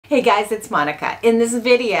Hey guys, it's Monika. In this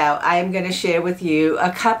video, I am going to share with you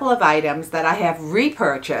a couple of items that I have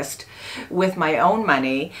repurchased with my own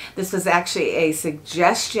money. This was actually a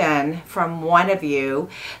suggestion from one of you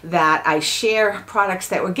that I share products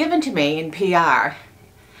that were given to me in PR,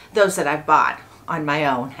 those that I've bought on my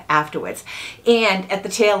own afterwards. And at the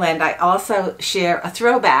tail end, I also share a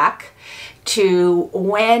throwback to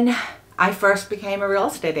when I first became a real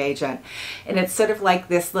estate agent, and it's sort of like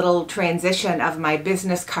this little transition of my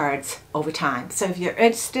business cards over time. So if you're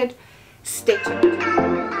interested, stay tuned.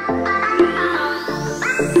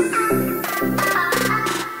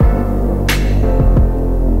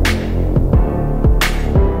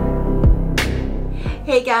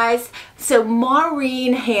 Hey guys, so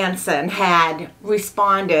Maureen Hanson had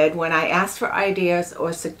responded when I asked for ideas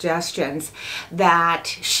or suggestions that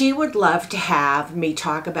she would love to have me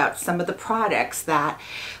talk about some of the products that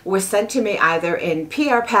were sent to me either in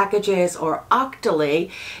PR packages or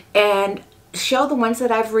octally, and show the ones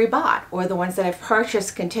that I've rebought or the ones that I've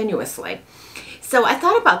purchased continuously. So I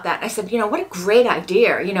thought about that and I said, you know, what a great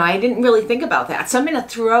idea. You know, I didn't really think about that. So I'm going to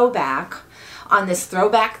throw back on this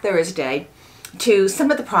Throwback Thursday to some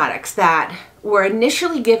of the products that were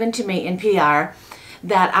initially given to me in PR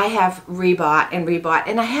that I have rebought,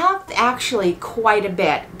 and I have actually quite a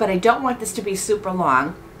bit, but I don't want this to be super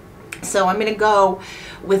long, so I'm going to go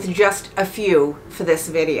with just a few for this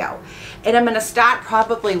video. And I'm going to start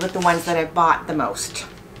probably with the ones that I've bought the most.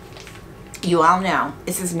 You all know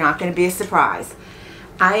this is not going to be a surprise.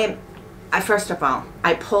 First of all,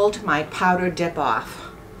 I pulled my powder dip off.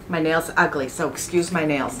 My nails are ugly, so excuse my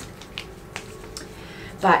nails.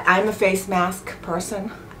 But I'm a face mask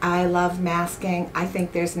person. I love masking. I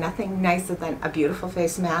think there's nothing nicer than a beautiful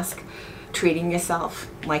face mask, treating yourself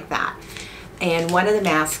like that. And one of the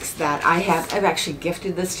masks that I've actually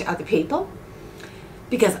gifted this to other people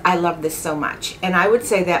because I love this so much. And I would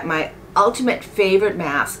say that my ultimate favorite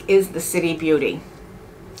mask is the City Beauty.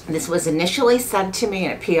 This was initially sent to me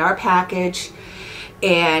in a PR package,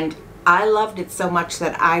 and I loved it so much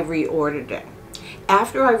that I reordered it.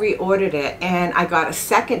 After I reordered it and I got a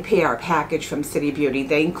second PR package from City Beauty,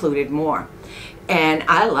 they included more. And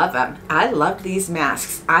I love them. I love these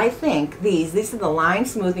masks. I think these are the Line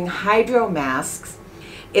Smoothing Hydro Masks.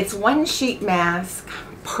 It's one sheet mask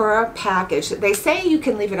per package. They say you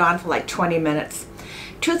can leave it on for like 20 minutes.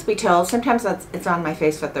 Truth be told, sometimes it's on my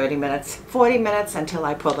face for 30 minutes, 40 minutes until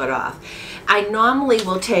I pull it off. I normally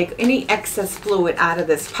will take any excess fluid out of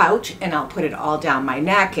this pouch and I'll put it all down my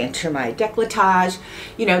neck, into my décolletage,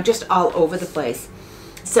 you know, just all over the place.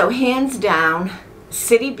 So hands down,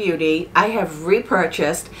 City Beauty, I have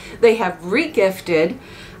repurchased. They have re-gifted.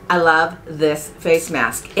 I love this face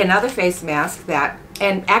mask. Another face mask that,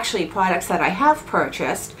 and actually products that I have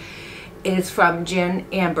purchased, is from Gin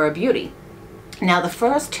Amber Beauty. Now, the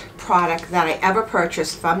first product that I ever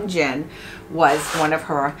purchased from Gin was one of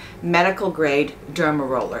her medical grade derma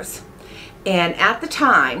rollers. And at the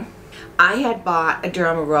time, I had bought a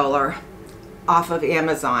derma roller off of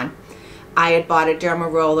Amazon. I had bought a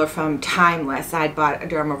derma roller from Timeless. I had bought a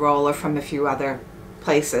derma roller from a few other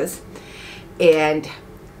places. And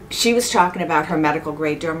she was talking about her medical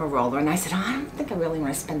grade derma roller, and I said, oh, I don't think I really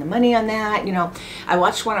want to spend the money on that. You know, I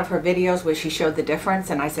watched one of her videos where she showed the difference,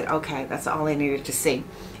 and I said, okay, that's all I needed to see.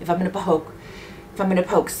 If I'm going to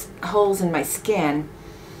poke holes in my skin,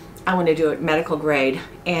 I want to do it medical grade.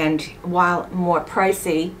 And while more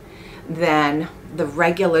pricey than the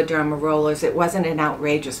regular derma rollers, it wasn't an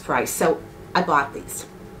outrageous price. So I bought these.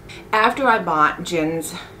 After I bought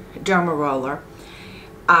Gin's derma roller,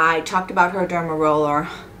 I talked about her derma roller.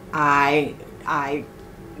 I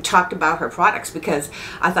talked about her products because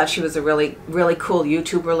I thought she was a really cool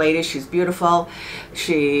YouTuber lady. She's beautiful.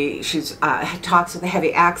 She talks with a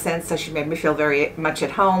heavy accent, so she made me feel very much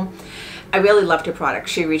at home. I really loved her product.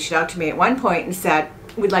 She reached out to me at one point and said,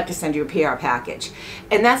 we'd like to send you a PR package.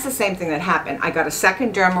 And that's the same thing that happened. I got a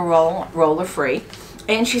second derma roller free,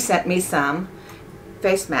 and she sent me some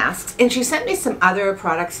face masks, and she sent me some other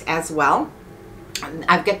products as well.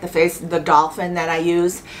 I've got the dolphin that I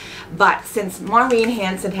use, but since Maureen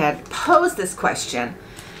Hanson had posed this question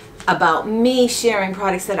about me sharing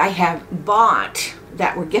products that I have bought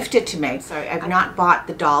that were gifted to me, so I've not bought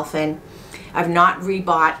the dolphin, I've not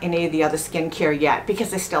rebought any of the other skincare yet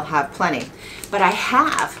because I still have plenty, but I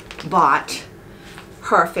have bought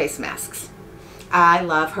her face masks. I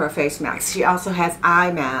love her face masks. She also has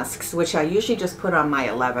eye masks, which I usually just put on my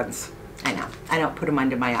 11s. I know, I don't put them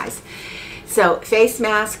under my eyes. So face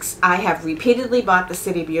masks, I have repeatedly bought the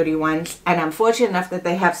City Beauty ones, and I'm fortunate enough that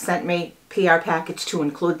they have sent me PR package to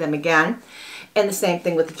include them again. And the same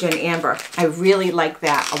thing with the Gin Amber. I really like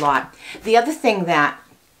that a lot. The other thing that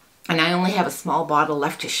and I only have a small bottle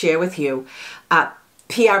left to share with you,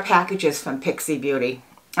 PR packages from Pixie Beauty.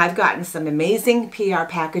 I've gotten some amazing PR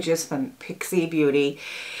packages from Pixie Beauty.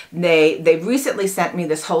 They recently sent me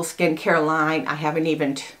this whole skincare line. I haven't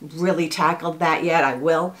even really tackled that yet. I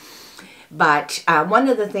will. But one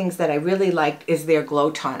of the things that I really liked is their Glow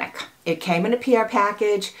Tonic. It came in a PR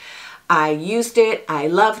package. I used it. I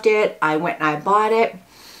loved it. I went and I bought it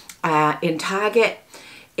in Target.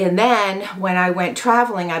 And then when I went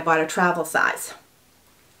traveling, I bought a travel size.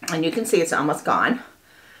 And you can see it's almost gone.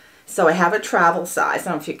 So I have a travel size. I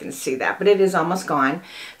don't know if you can see that, but it is almost gone.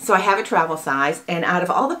 So I have a travel size, and out of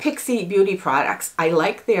all the Pixie Beauty products, I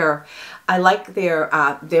like their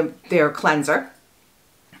cleanser.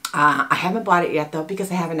 I haven't bought it yet though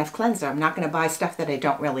because I have enough cleanser. I'm not going to buy stuff that I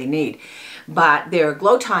don't really need. But their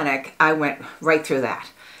Glow Tonic, I went right through that.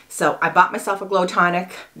 So I bought myself a Glow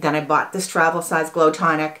Tonic, then I bought this travel size Glow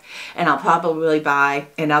Tonic, and I'll probably buy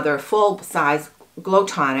another full size Glow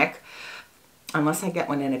Tonic unless I get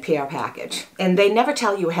one in a PR package. And they never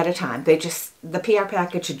tell you ahead of time. The PR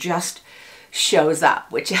package just shows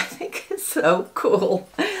up, which I think is so cool.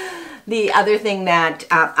 The other thing that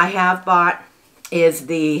I have bought is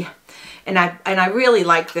and I really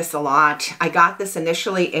like this a lot. I got this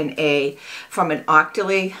initially from an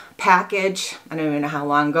Octoly package. I don't even know how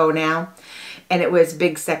long ago now. And it was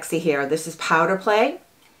Big Sexy Hair. This is Powder Play.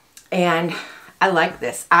 And I like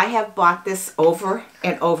this. I have bought this over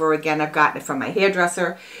and over again. I've gotten it from my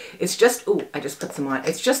hairdresser. It's just, ooh, I just put some on.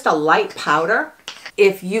 It's just a light powder.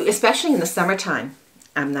 Especially in the summertime,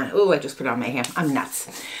 I just put it on my hair. I'm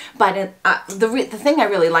nuts. But the thing I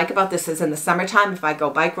really like about this is in the summertime, if I go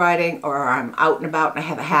bike riding or I'm out and about and I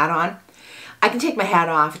have a hat on, I can take my hat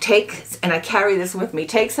off, and I carry this with me,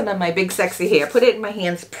 take some of my Big Sexy Hair, put it in my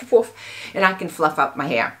hands, poof, and I can fluff up my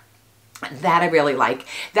hair. That I really like.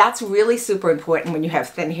 That's really super important when you have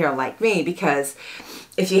thin hair like me, because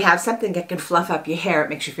if you have something that can fluff up your hair, it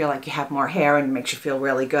makes you feel like you have more hair and it makes you feel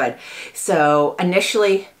really good. So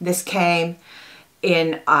initially this came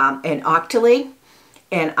in Octoly,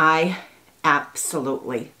 and I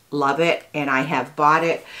absolutely love it, and I have bought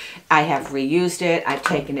it. I have reused it. I've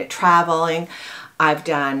taken it traveling. I've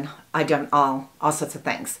done all sorts of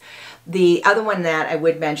things. The other one that I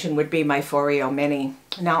would mention would be my Foreo Mini.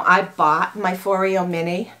 Now, I bought my Foreo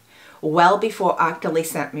Mini well before Octoly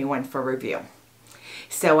sent me one for review.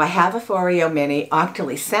 So I have a Foreo Mini.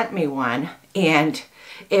 Octoly sent me one, and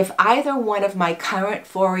if either one of my current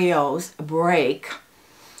Foreos break,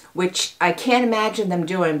 which I can't imagine them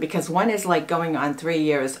doing because one is like going on 3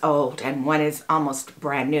 years old and one is almost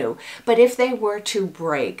brand new, but if they were to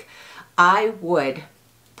break, I would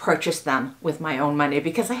purchase them with my own money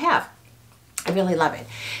because I really love it.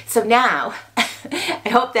 So now, I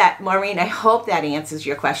hope that, Maureen, I hope that answers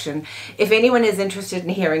your question. If anyone is interested in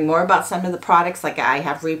hearing more about some of the products, like I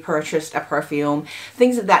have repurchased a perfume,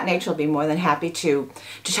 things of that nature, I'll be more than happy to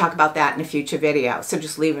talk about that in a future video. So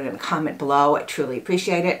just leave it in a comment below. I truly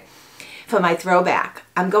appreciate it. For my throwback,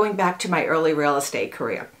 I'm going back to my early real estate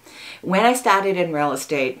career. When I started in real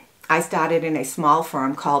estate, I started in a small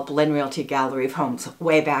firm called Blinn Realty Gallery of Homes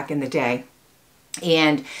way back in the day.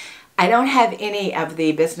 And I don't have any of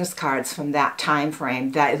the business cards from that time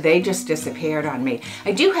frame. They just disappeared on me.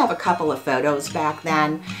 I do have a couple of photos back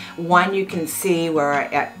then. One you can see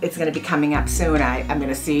where it's going to be coming up soon. I'm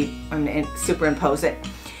going to superimpose it.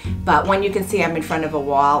 But one you can see I'm in front of a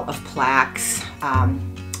wall of plaques.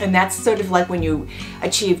 And that's sort of like when you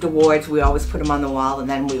achieved awards, we always put them on the wall and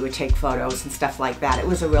then we would take photos and stuff like that. It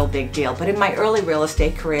was a real big deal. But in my early real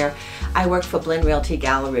estate career, I worked for Blinn Realty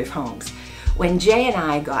Gallery of Homes. When Jay and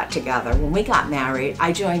I got together, when we got married,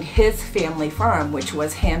 I joined his family firm, which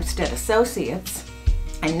was Hampstead Associates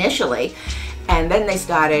initially, and then they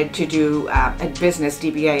started to do a business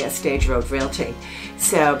DBA at Stage Road Realty.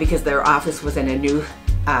 So because their office was in a new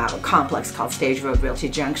complex called Stage Road Realty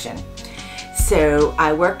Junction. So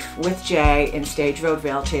I worked with Jay in Stage Road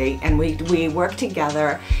Realty, and we worked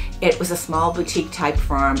together. It was a small boutique type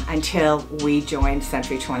firm until we joined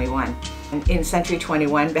Century 21. And in Century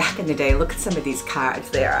 21 back in the day, look at some of these cards.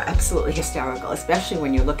 They are absolutely hysterical, especially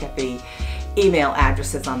when you look at the email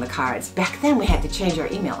addresses on the cards. Back then we had to change our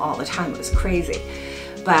email all the time. It was crazy.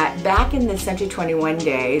 But back in the Century 21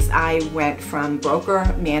 days, I went from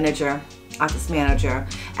broker manager, office manager,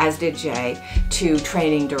 as did Jay, to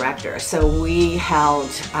training director. So we held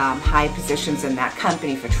high positions in that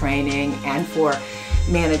company for training and for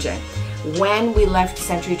managing. When we left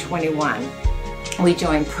Century 21, we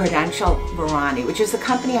joined Prudential Verani, which is the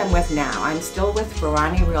company I'm with now. I'm still with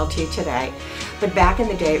Verani Realty today, but back in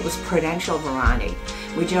the day it was Prudential Verani.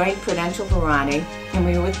 We joined Prudential Verani, and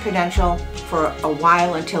we were with Prudential for a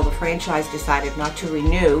while until the franchise decided not to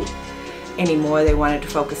renew anymore. They wanted to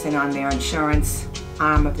focus in on their insurance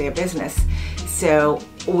arm of their business. So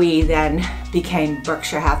we then became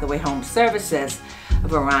Berkshire Hathaway HomeServices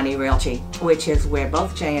Verani Realty, which is where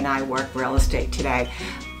both Jay and I work real estate today.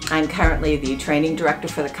 I'm currently the training director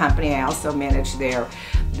for the company. I also manage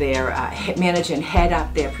manage and head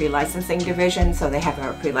up their pre-licensing division. So they have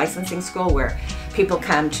a pre-licensing school where people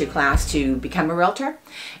come to class to become a realtor.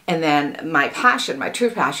 And then my true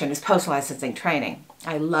passion is post-licensing training.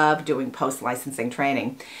 I love doing post-licensing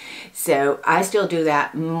training. So I still do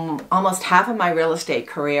that. Almost half of my real estate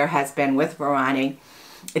career has been with Verani.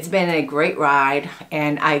 It's been a great ride,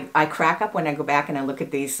 and I crack up when I go back and I look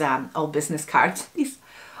at these old business cards, these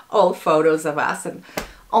old photos of us, and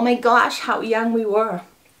oh my gosh, how young we were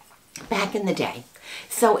back in the day.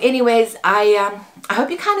 So anyways, I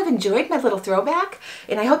hope you kind of enjoyed my little throwback,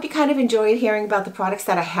 and I hope you kind of enjoyed hearing about the products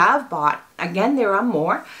that I have bought. Again, there are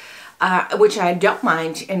more, which I don't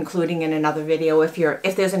mind including in another video if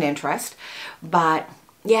there's an interest. But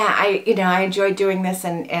yeah, I enjoy doing this,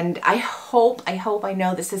 and I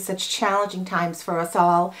know this is such challenging times for us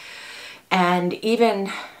all. And even,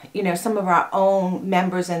 some of our own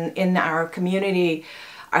members in our community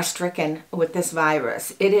are stricken with this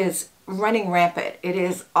virus. It is running rampant. It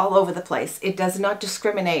is all over the place. It does not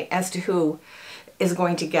discriminate as to who is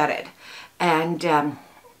going to get it. And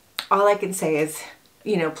all I can say is,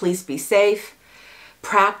 please be safe.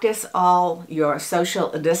 Practice all your social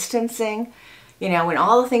distancing. And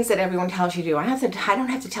all the things that everyone tells you to do. I don't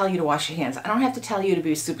have to tell you to wash your hands. I don't have to tell you to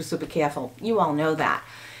be super, super careful. You all know that.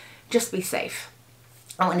 Just be safe.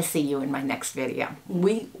 I want to see you in my next video.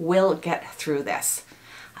 We will get through this.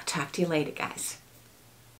 I'll talk to you later, guys.